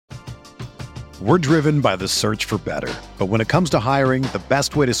We're driven by the search for better. But when it comes to hiring, the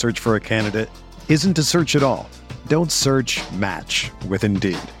best way to search for a candidate isn't to search at all. Don't search, match with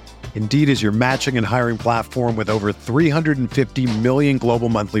Indeed. Indeed is your matching and hiring platform with over 350 million global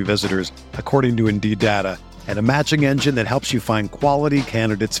monthly visitors, according to Indeed data, and a matching engine that helps you find quality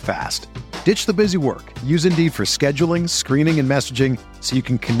candidates fast. Ditch the busy work. Use Indeed for scheduling, screening, and messaging so you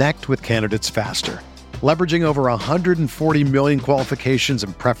can connect with candidates faster. Leveraging over 140 million qualifications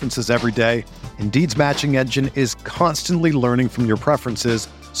and preferences every day, Indeed's matching engine is constantly learning from your preferences,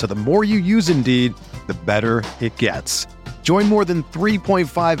 so the more you use Indeed, the better it gets. Join more than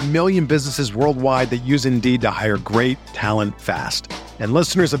 3.5 million businesses worldwide that use Indeed to hire great talent fast. And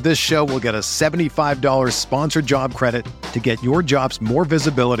listeners of this show will get a $75 sponsored job credit to get your jobs more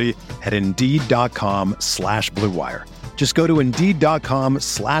visibility at Indeed.com/Blue Wire. Just go to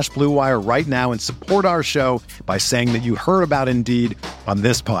Indeed.com/Blue Wire right now and support our show by saying that you heard about Indeed on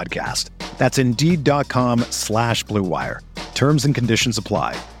this podcast. That's Indeed.com/Blue Wire. Terms and conditions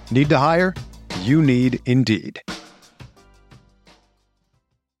apply. Need to hire? You need Indeed.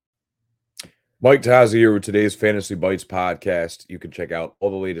 Mike Tazzi here with today's Fantasy Bites podcast. You can check out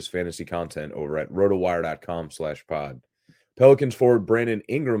all the latest fantasy content over at rotowire.com/pod. Pelicans forward Brandon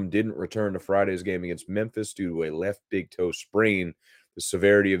Ingram didn't return to Friday's game against Memphis due to a left big toe sprain. The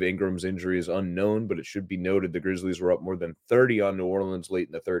severity of Ingram's injury is unknown, but it should be noted the Grizzlies were up more than 30 on New Orleans late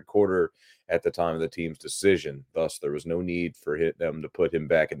in the third quarter at the time of the team's decision. Thus, there was no need for them to put him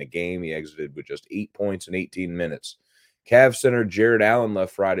back in the game. He exited with just 8 points in 18 minutes. Cavs center Jared Allen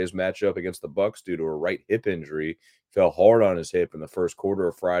left Friday's matchup against the Bucks due to a right hip injury. He fell hard on his hip in the first quarter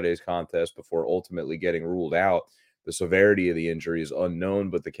of Friday's contest before ultimately getting ruled out. The severity of the injury is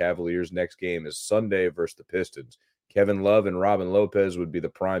unknown, but the Cavaliers' next game is Sunday versus the Pistons. Kevin Love and Robin Lopez would be the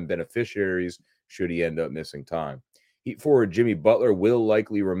prime beneficiaries should he end up missing time. Heat forward Jimmy Butler will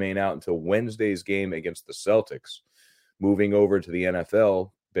likely remain out until Wednesday's game against the Celtics. Moving over to the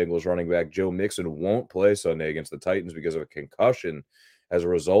NFL, Bengals running back Joe Mixon won't play Sunday against the Titans because of a concussion. As a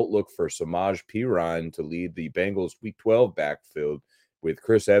result, look for Samaj Perine to lead the Bengals Week 12 backfield, with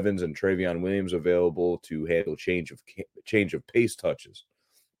Chris Evans and Travion Williams available to handle change of pace touches.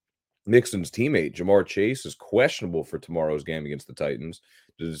 Mixon's teammate, Jamar Chase, is questionable for tomorrow's game against the Titans.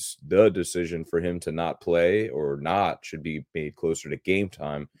 The decision for him to not play or not should be made closer to game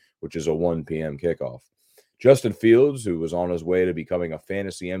time, which is a 1 p.m. kickoff. Justin Fields, who was on his way to becoming a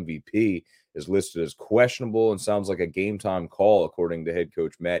fantasy MVP, is listed as questionable and sounds like a game-time call, according to head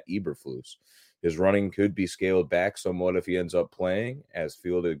coach Matt Eberflus. His running could be scaled back somewhat if he ends up playing, as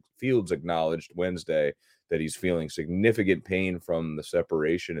Fields acknowledged Wednesday that he's feeling significant pain from the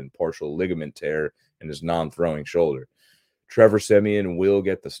separation and partial ligament tear in his non-throwing shoulder. Trevor Siemian will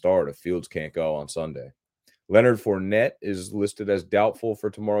get the start if Fields can't go on Sunday. Leonard Fournette is listed as doubtful for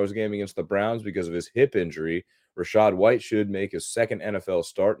tomorrow's game against the Browns because of his hip injury. Rashad White should make his second NFL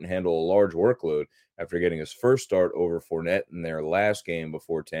start and handle a large workload after getting his first start over Fournette in their last game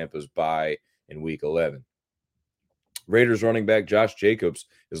before Tampa's bye in Week 11. Raiders running back Josh Jacobs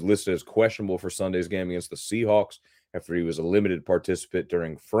is listed as questionable for Sunday's game against the Seahawks after he was a limited participant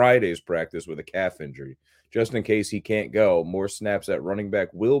during Friday's practice with a calf injury. Just in case he can't go, more snaps at running back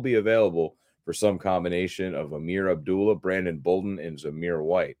will be available for some combination of Amir Abdullah, Brandon Bolden, and Zamir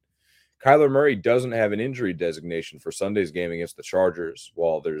White. Kyler Murray doesn't have an injury designation for Sunday's game against the Chargers.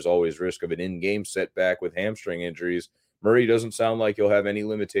 While there's always risk of an in-game setback with hamstring injuries, Murray doesn't sound like he'll have any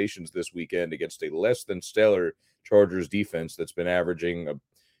limitations this weekend against a less than stellar Chargers defense that's been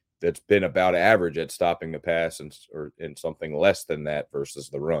about average at stopping the pass and something less than that versus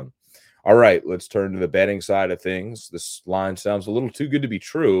the run. All right, let's turn to the betting side of things. This line sounds a little too good to be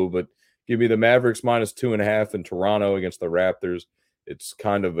true, but give me the Mavericks -2.5 in Toronto against the Raptors. It's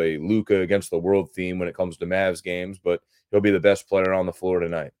kind of a Luka against the world theme when it comes to Mavs games, but he'll be the best player on the floor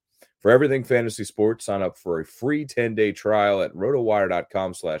tonight. For everything fantasy sports, sign up for a free 10-day trial at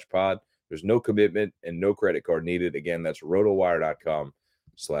rotowire.com/pod. There's no commitment and no credit card needed. Again, that's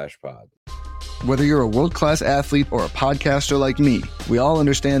rotowire.com/pod. Whether you're a world-class athlete or a podcaster like me, we all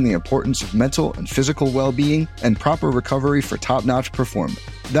understand the importance of mental and physical well-being and proper recovery for top-notch performance.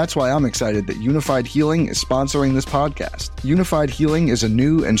 That's why I'm excited that Unified Healing is sponsoring this podcast. Unified Healing is a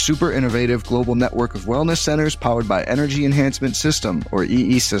new and super innovative global network of wellness centers powered by Energy Enhancement System, or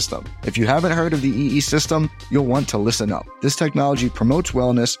EE System. If you haven't heard of the EE System, you'll want to listen up. This technology promotes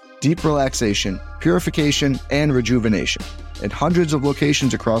wellness, deep relaxation, purification, and rejuvenation. At hundreds of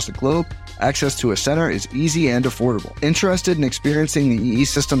locations across the globe, access to a center is easy and affordable. Interested in experiencing the EE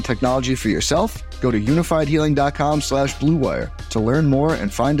System technology for yourself? Go to unifiedhealing.com/bluewire to learn more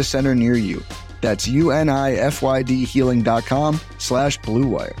and find a center near you. That's unifydhealing.com/Blue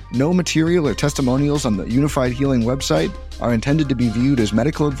Wire. No material or testimonials on the Unified Healing website are intended to be viewed as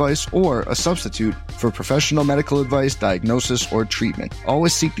medical advice or a substitute for professional medical advice, diagnosis, or treatment.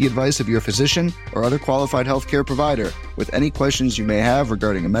 Always seek the advice of your physician or other qualified healthcare provider with any questions you may have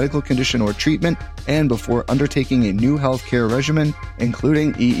regarding a medical condition or treatment and before undertaking a new healthcare regimen,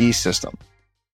 including EE system.